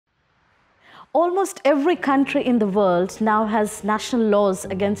Almost every country in the world now has national laws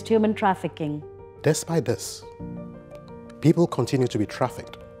against human trafficking. Despite this, people continue to be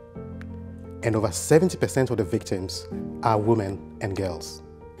trafficked, and over 70% of the victims are women and girls,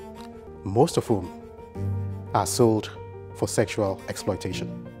 most of whom are sold for sexual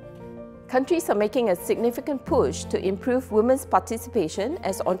exploitation. Countries are making a significant push to improve women's participation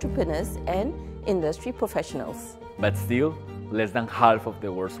as entrepreneurs and industry professionals. But still, less than half of the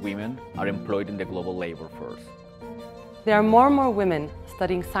world's women are employed in the global labor force. There are more and more women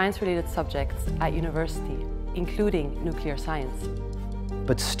studying science-related subjects at university, including nuclear science.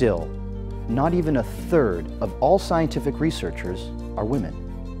 But still, not even a third of all scientific researchers are women.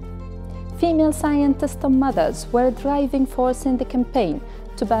 Female scientists and mothers were a driving force in the campaign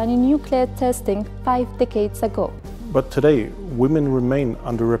to ban nuclear testing 5 decades ago. But today, women remain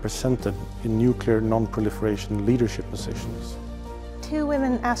underrepresented in nuclear non-proliferation leadership positions. 2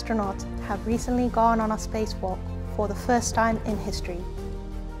 women astronauts have recently gone on a spacewalk for the first time in history.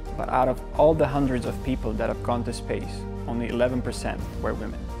 But out of all the hundreds of people that have gone to space, only 11% were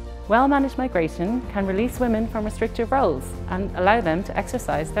women. Well-managed migration can release women from restrictive roles and allow them to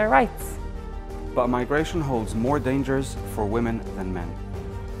exercise their rights. But migration holds more dangers for women than men.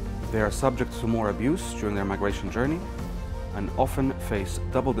 They are subject to more abuse during their migration journey and often face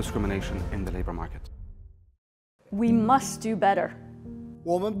double discrimination in the labor market. We must do better.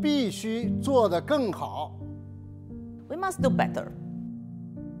 我们必须做得更好. We must do better.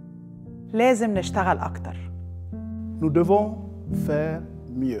 لازم نشتغل أكتر. Nous devons faire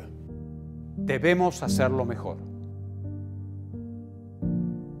mieux. Debemos hacerlo mejor.